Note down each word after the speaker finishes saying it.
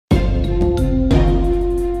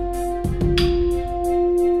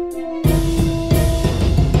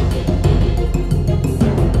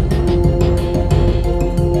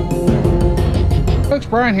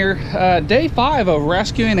Brian here. Day 5 of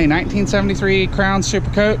rescuing a 1973 Crown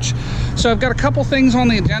SuperCoach. So I've got a couple things on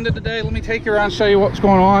the agenda today. Let me take you around and show you what's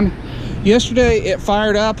going on. Yesterday it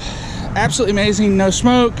fired up, absolutely amazing, no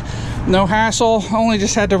smoke, no hassle, only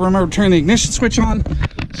just had to remember to turn the ignition switch on.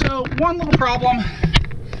 So one little problem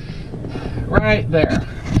right there.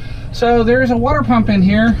 So there's a water pump in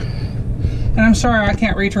here, and I'm sorry I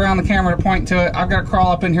can't reach around the camera to point to it. I've got to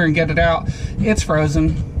crawl up in here and get it out. It's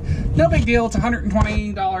frozen. No big deal. It's a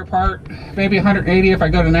 $120 part, maybe $180 if I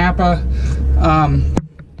go to Napa,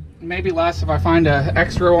 maybe less if I find an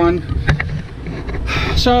extra one.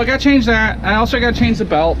 So I got to change that. I also got to change the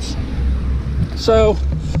belts. So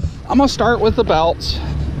I'm gonna start with the belts,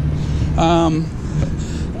 I'm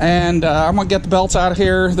gonna get the belts out of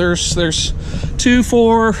here. There's 2,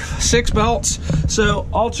 4, 6 belts. So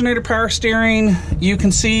alternator power steering, you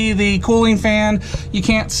can see the cooling fan. You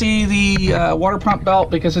can't see the water pump belt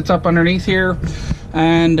because it's up underneath here.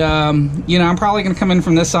 And you know, I'm probably gonna come in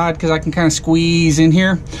from this side because I can kind of squeeze in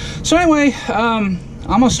here. So anyway, I'm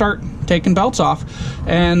gonna start taking belts off,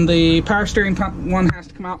 and the power steering pump one has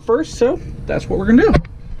to come out first, so that's what we're gonna do.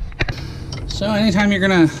 So anytime you're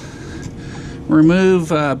gonna remove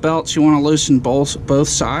belts, you want to loosen both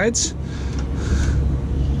sides.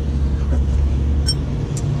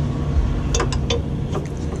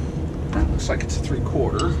 That looks like it's a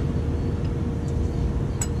 3/4.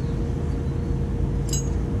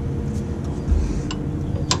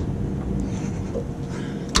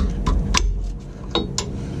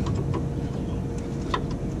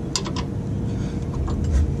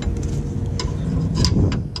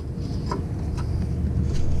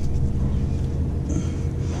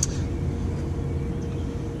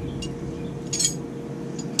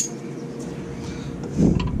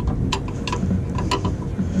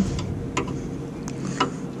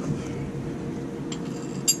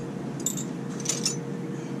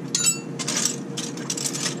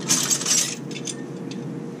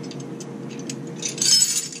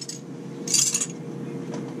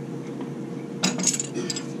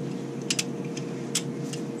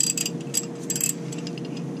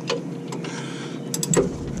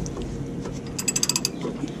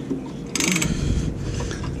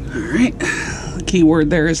 Alright, the key word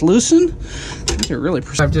there is loosen. These are really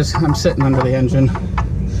precise. I'm sitting under the engine.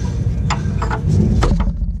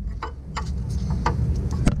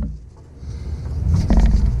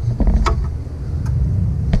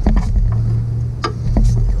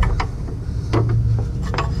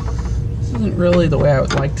 This isn't really the way I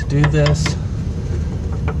would like to do this.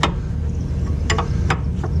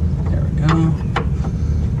 There we go.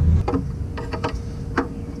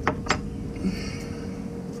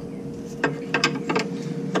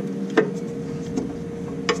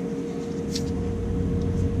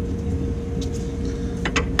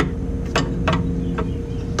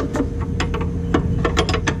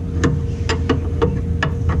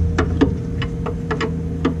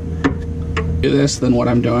 Do this than what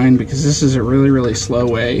I'm doing, because this is a really slow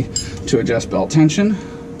way to adjust belt tension.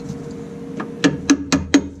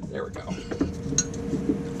 There we go.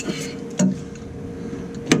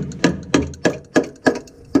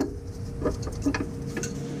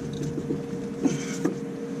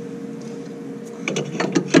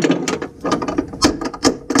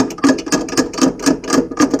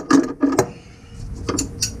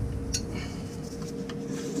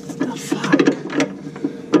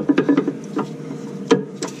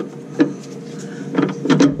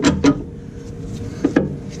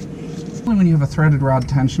 When you have a threaded rod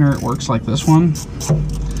tensioner, it works like this one,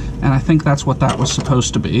 and I think that's what that was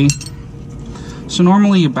supposed to be. So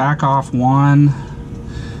normally you back off one,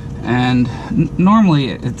 and normally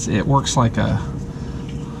it works like a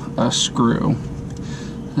screw,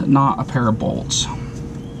 not a pair of bolts.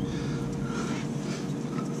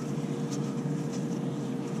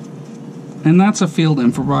 And that's a field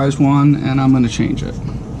improvised one, and I'm going to change it.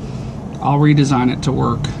 I'll redesign it to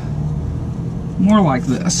work more like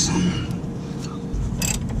this.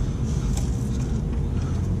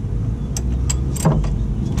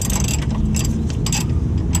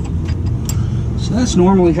 So that's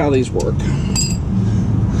normally how these work.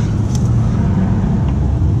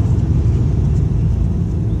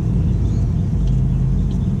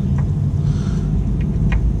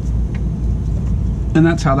 And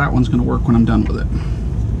that's how that one's going to work when I'm done with it.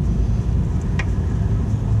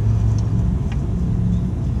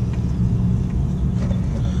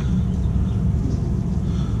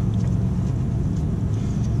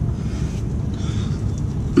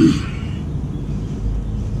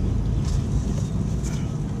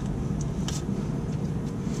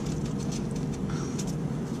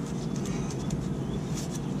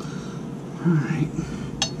 All right.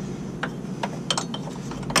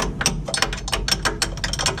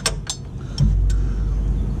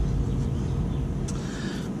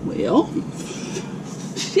 tail.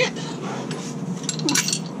 Shit.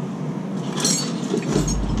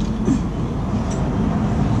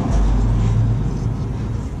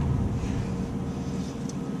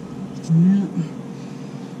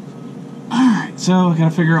 Alright, so I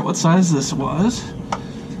gotta figure out what size this was.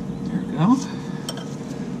 There we go.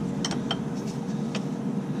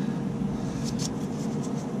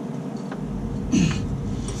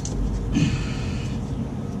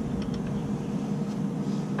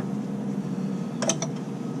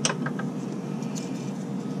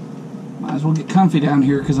 Might as well get comfy down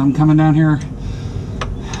here because I'm coming down here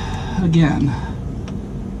again.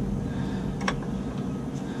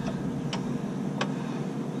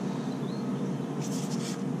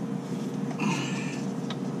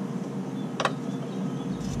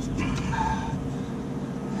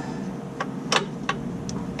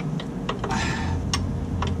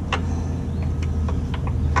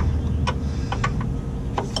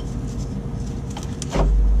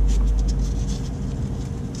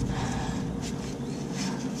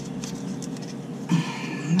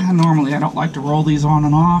 Normally I don't like to roll these on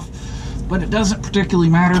and off, but it doesn't particularly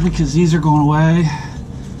matter because these are going away.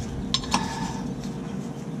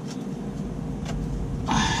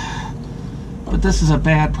 But this is a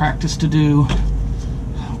bad practice to do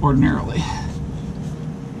ordinarily.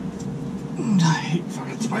 I hate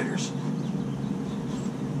fucking spiders.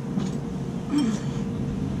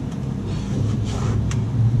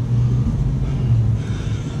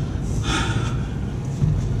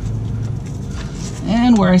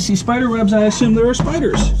 And where I see spider webs, I assume there are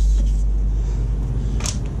spiders.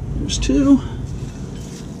 There's two.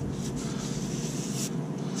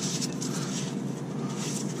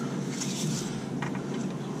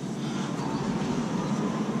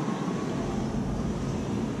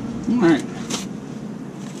 Alright.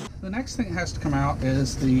 The next thing that has to come out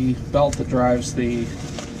is the belt that drives the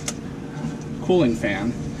cooling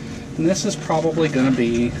fan. And this is probably going to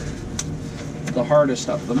be the hardest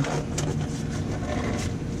of them.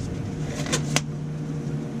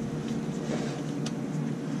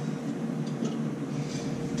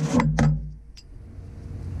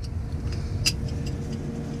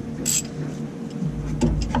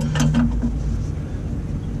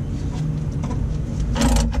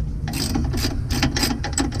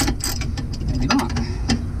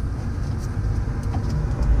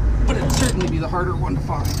 The harder one to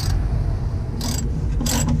find.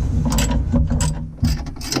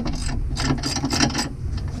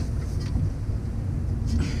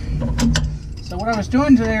 So what I was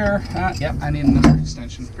doing there, yep, I need another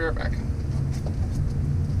extension. Be right back.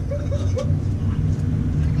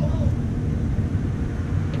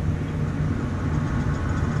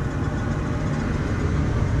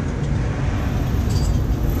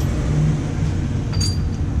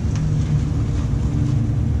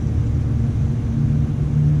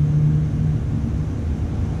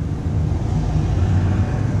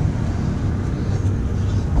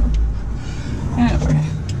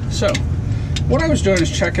 So, what I was doing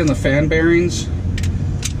is checking the fan bearings,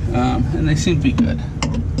 and they seem to be good.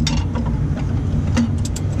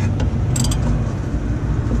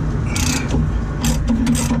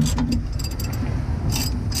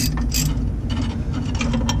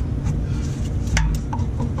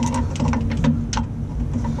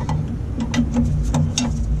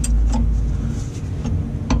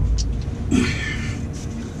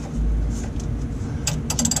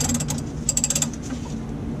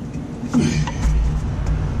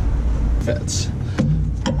 Fits.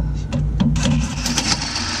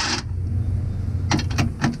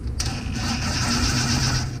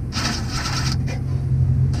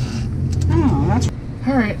 Oh, that's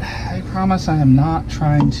all right. I promise I am not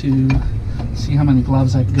trying to see how many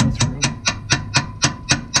gloves I can go through.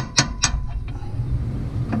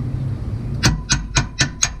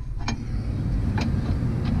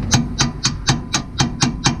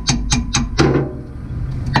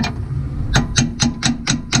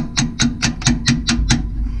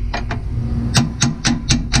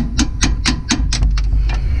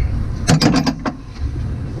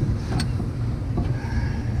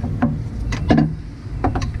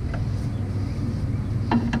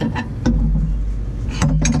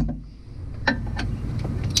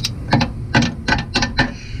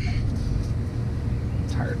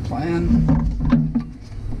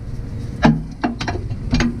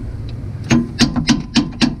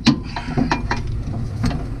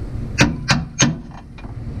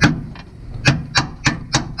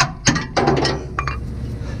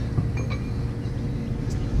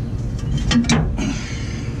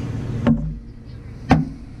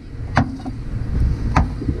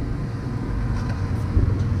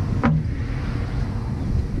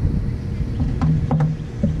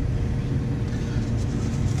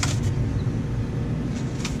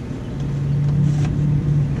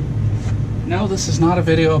 this is not a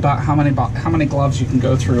video about how many gloves you can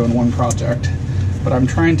go through in one project, but I'm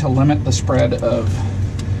trying to limit the spread of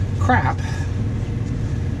crap,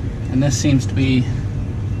 and this seems to be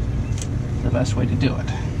the best way to do it.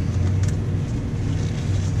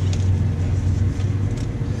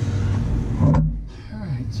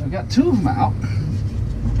 Alright, so I got 2 of them out.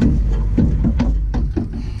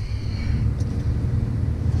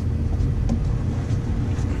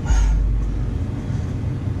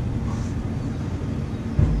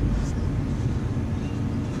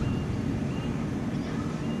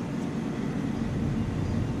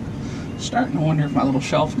 Starting to wonder if my little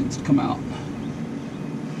shelf needs to come out.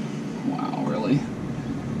 Wow, really?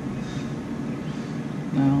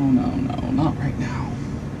 No, not right now.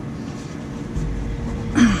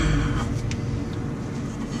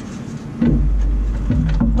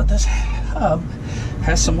 But this hub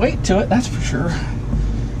has some weight to it, that's for sure.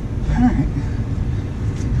 Alright.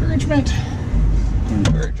 Encouragement.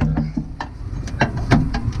 Encourager.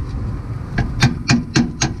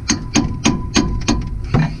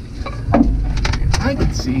 I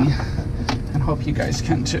can see, and hope you guys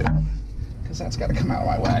can too, because that's got to come out of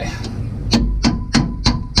my way.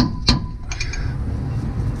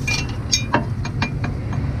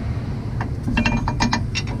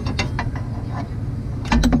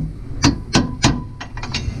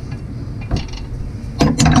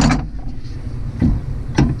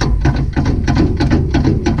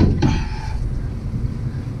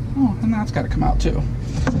 Oh, and that's got to come out too.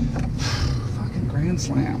 Fucking grand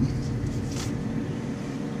slam.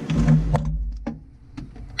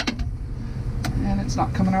 And it's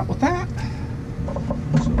not coming out with that.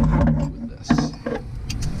 So how do we do with this?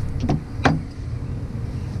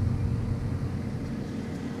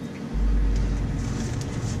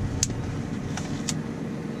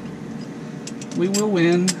 We will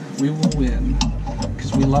win,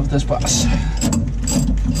 because we love this bus.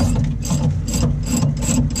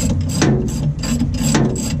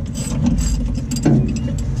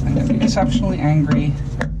 I'm going to be exceptionally angry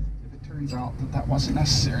if it turns out that that wasn't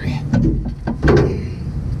necessary.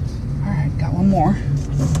 Alright, got one more.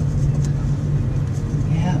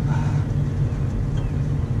 Yeah.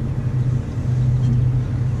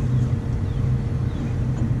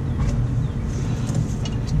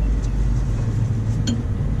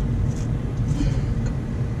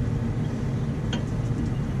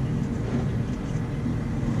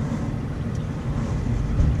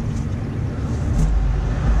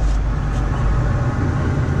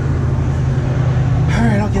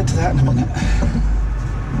 I'll get to that in a minute.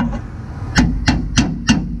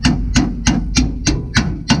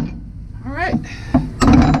 Alright,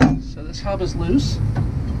 so this hub is loose.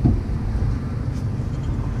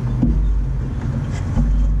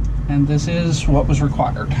 And this is what was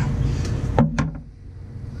required.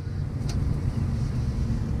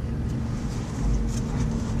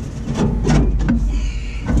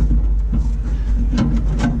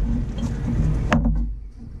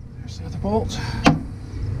 There's the other bolt.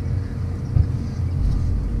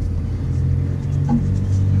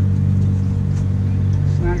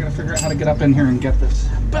 Now I gotta figure out how to get up in here and get this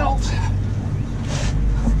belt.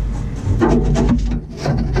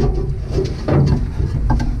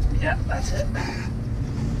 Yeah, that's it.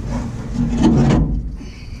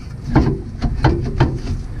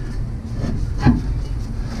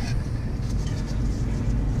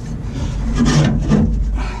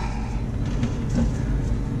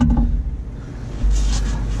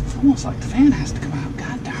 Almost like the fan has to come out.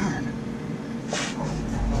 God darn.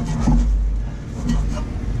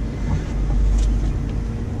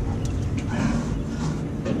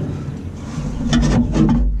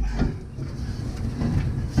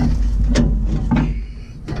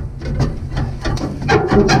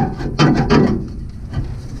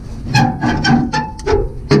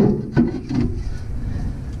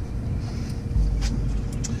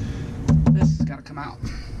 This has got to come out.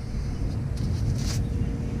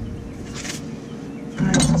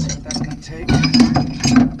 Alright, let's see what that's going to take.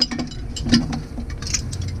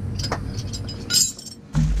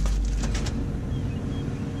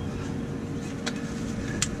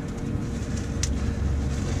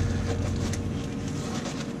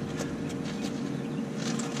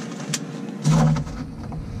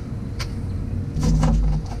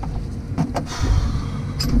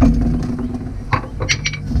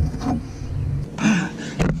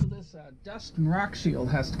 Dust and rock shield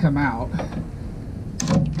has to come out.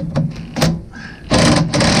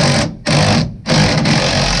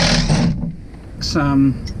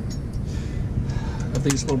 Some of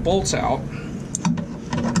these little bolts out.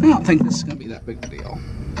 I don't think this is going to be that big of a deal.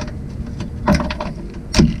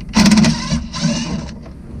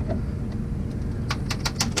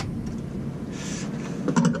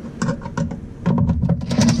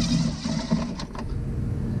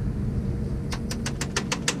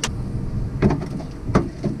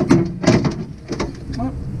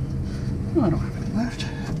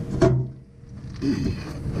 Wow,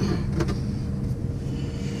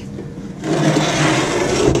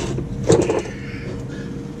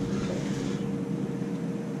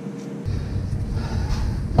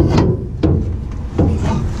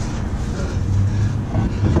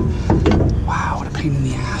 what a pain in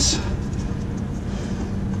the ass.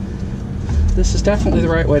 This is definitely the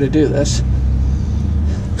right way to do this.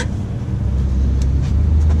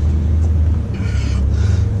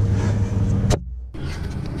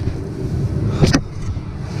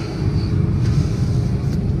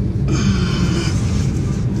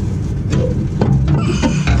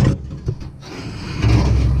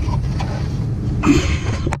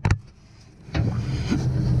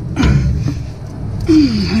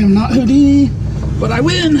 I am not Houdini, but I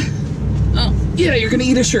win. Oh, yeah, you're gonna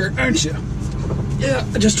eat a shirt, aren't you? Yeah,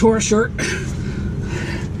 I just tore a shirt.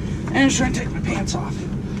 And I'm trying to take my pants off.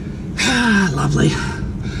 Ah, lovely.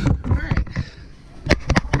 All right.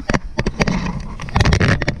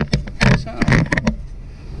 So.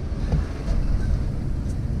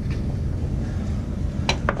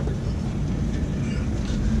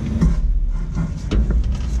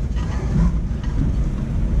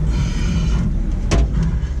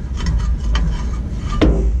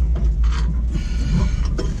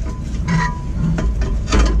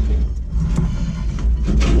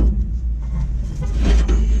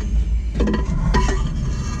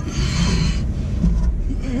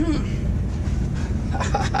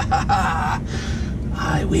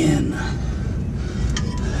 I win.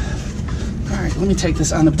 Alright, let me take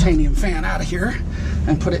this unobtainium fan out of here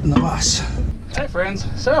and put it in the bus. Hey friends,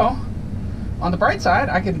 so on the bright side,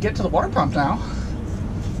 I can get to the water pump now.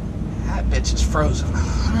 That bitch is frozen.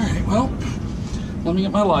 Alright, well, let me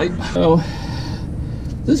get my light. So,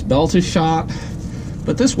 this belt is shot,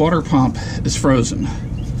 but this water pump is frozen.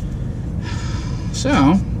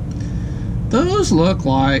 So, those look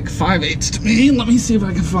like 5/8 to me. Let me see if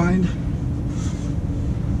I can find.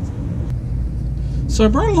 So I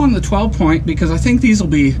brought along the 12 point because I think these will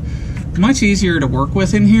be much easier to work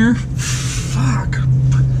with in here. Fuck.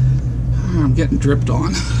 I'm getting dripped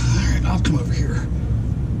on. Alright, I'll come over here.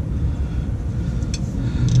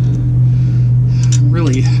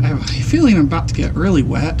 I have a feeling I'm about to get really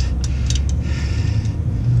wet.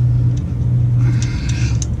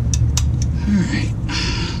 Alright.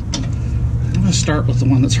 I'm going to start with the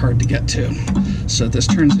one that's hard to get to. So this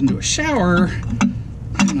turns into a shower.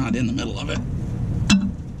 I'm not in the middle of it.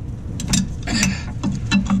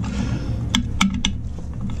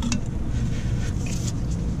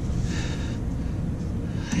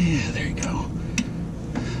 Yeah, there you go.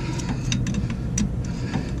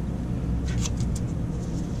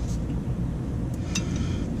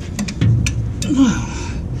 Wow.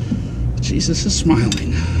 Jesus is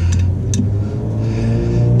smiling.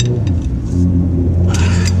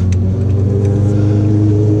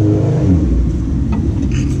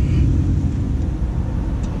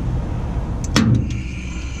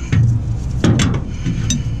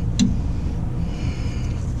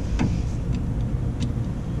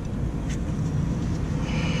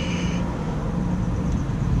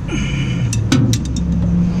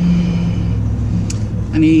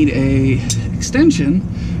 I need a extension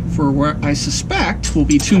for where I suspect will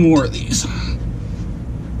be 2 more of these.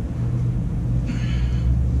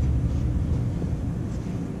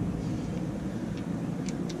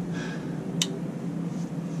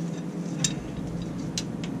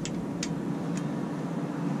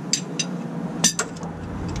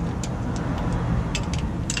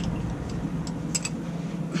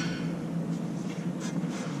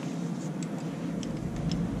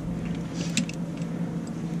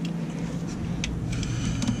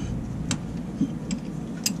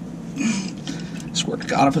 Swear to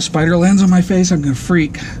God, if a spider lands on my face, I'm gonna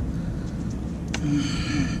freak.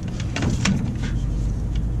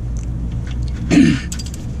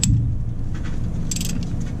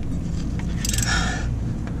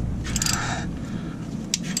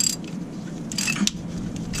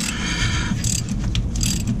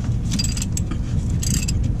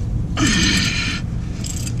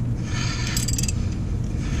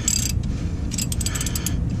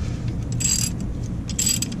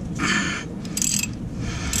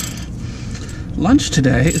 Lunch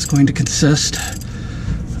today is going to consist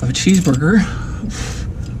of a cheeseburger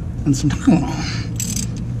and some Tylenol,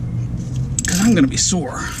 because I'm going to be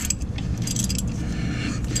sore.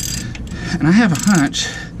 And I have a hunch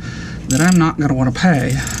that I'm not going to want to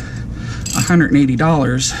pay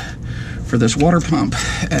 $180 for this water pump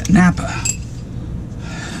at Napa.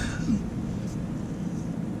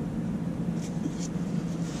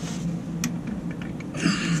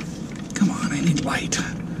 Come on, I need light.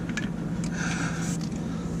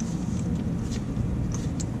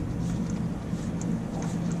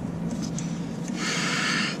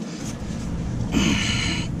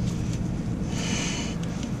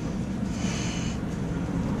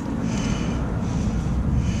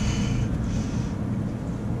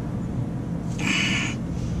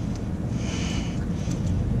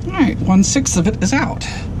 1/6 of it is out.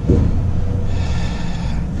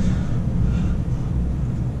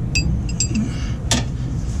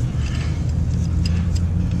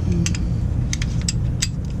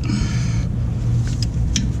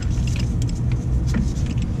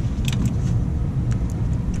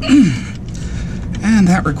 And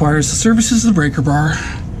that requires the services of the breaker bar.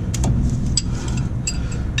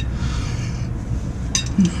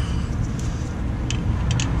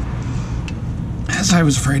 As I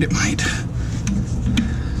was afraid it might.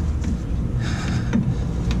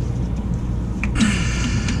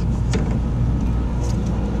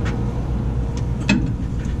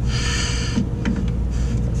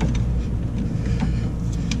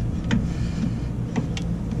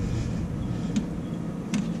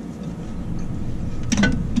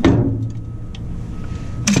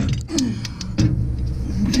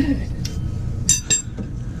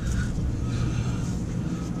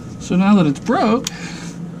 So now that it's broke,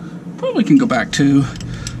 probably can go back to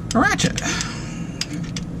a ratchet.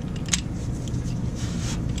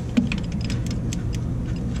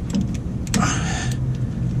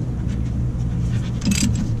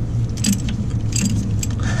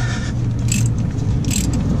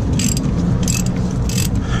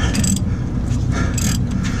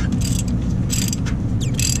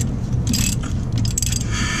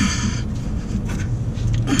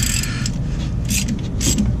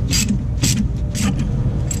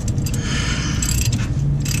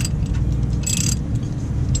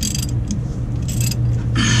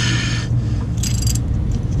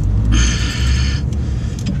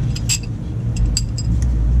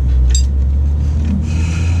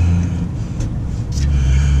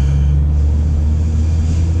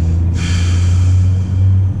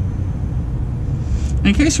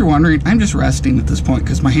 In case you're wondering, I'm just resting at this point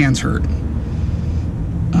because my hands hurt.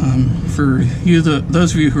 For you,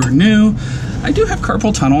 those of you who are new, I do have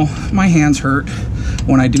carpal tunnel. My hands hurt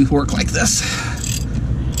when I do work like this.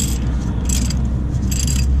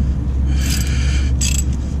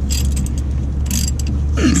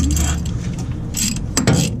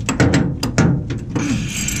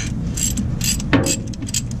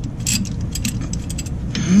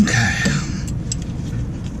 Okay.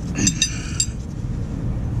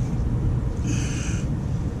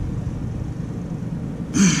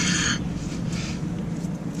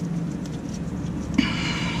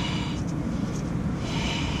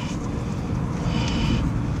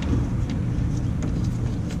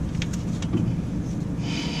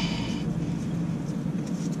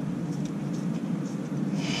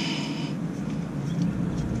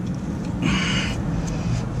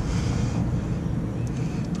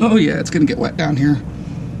 Oh yeah, it's gonna get wet down here.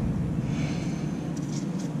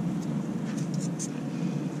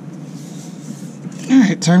 All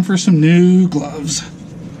right, time for some new gloves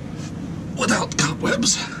without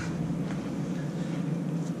cobwebs.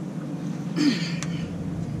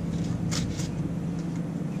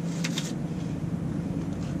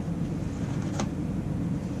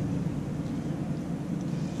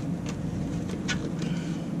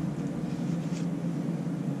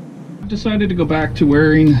 Decided to go back to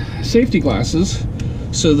wearing safety glasses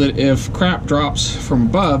so that if crap drops from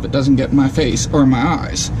above, it doesn't get in my face or my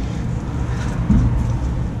eyes.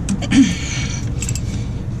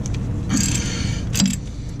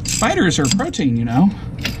 Spiders are protein, you know,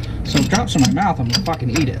 so if it drops in my mouth, I'm gonna fucking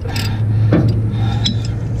eat it.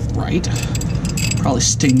 Right? Probably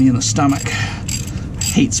sting me in the stomach. I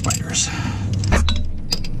hate spiders.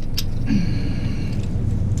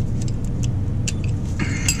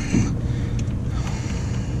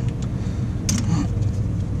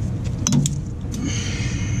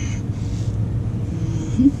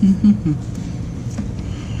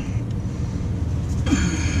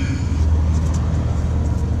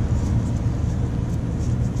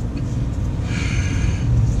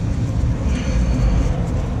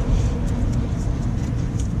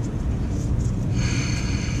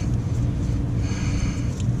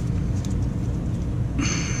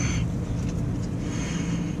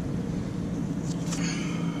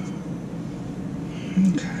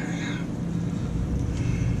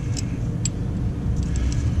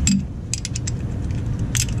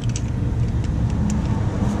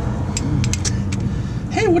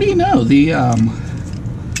 Hey, what do you know? The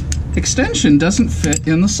extension doesn't fit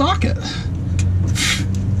in the socket.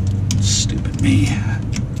 Stupid me.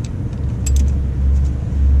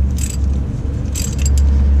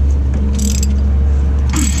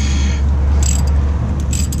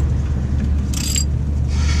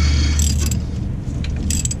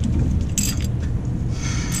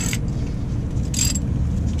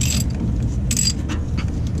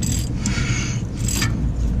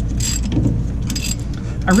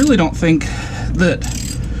 I really don't think that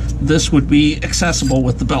this would be accessible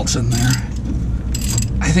with the belts in there.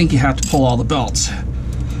 I think you have to pull all the belts.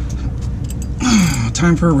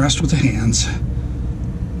 Time for a rest with the hands.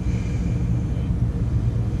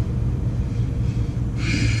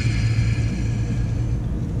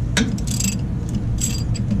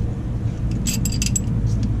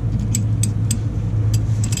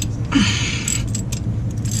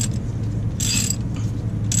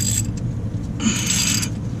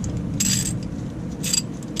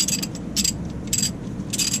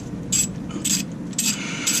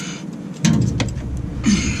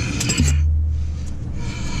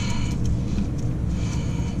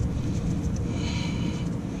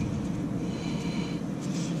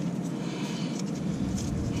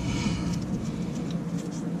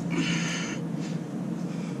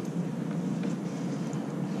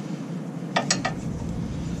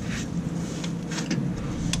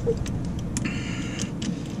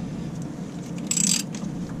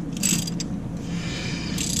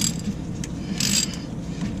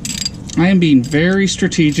 I am being very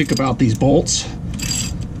strategic about these bolts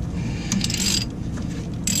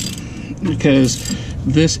because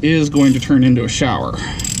this is going to turn into a shower.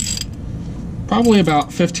 Probably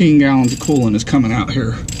about 15 gallons of coolant is coming out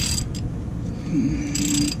here.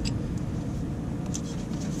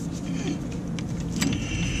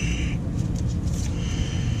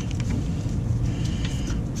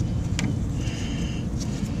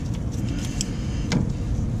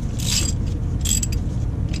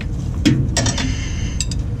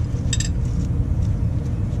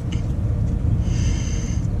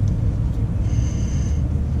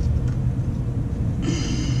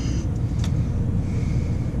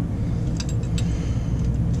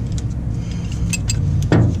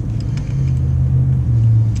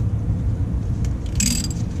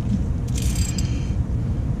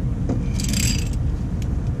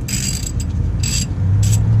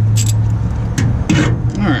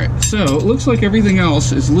 So it looks like everything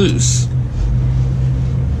else is loose.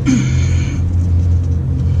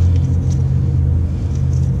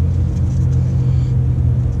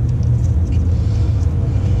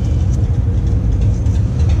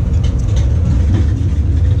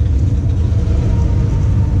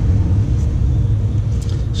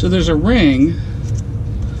 So there's a ring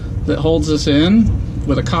that holds this in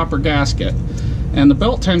with a copper gasket, and the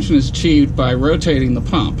belt tension is achieved by rotating the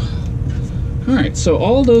pump. All right, so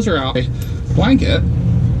all those are out. Blanket.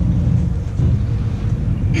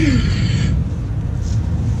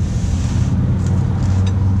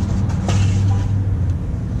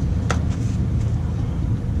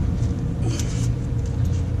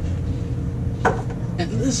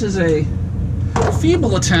 And this is a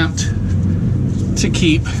feeble attempt to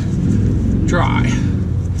keep dry.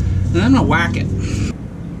 And I'm gonna whack it.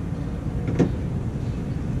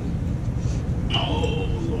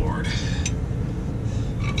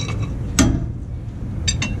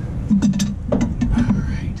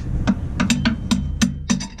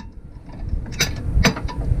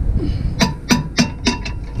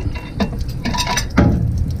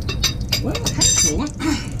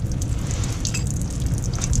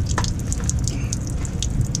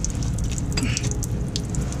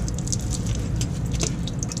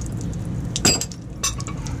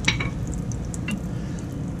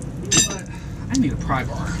 I need a pry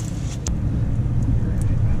bar.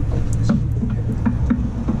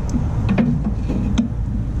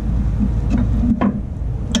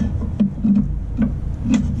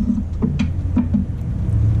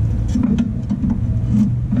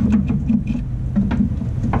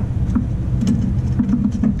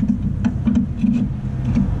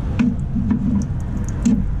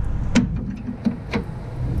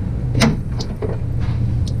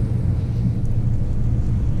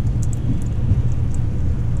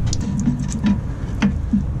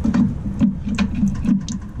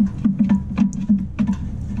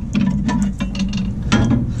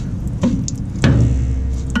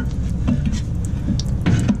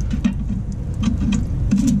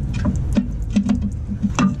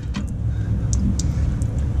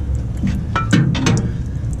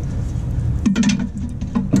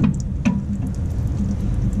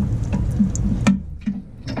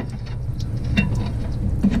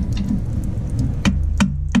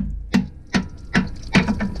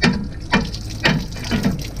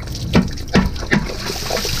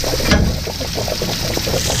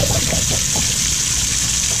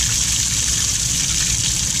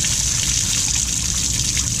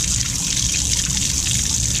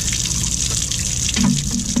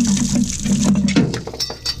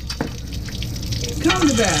 Come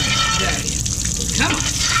to that.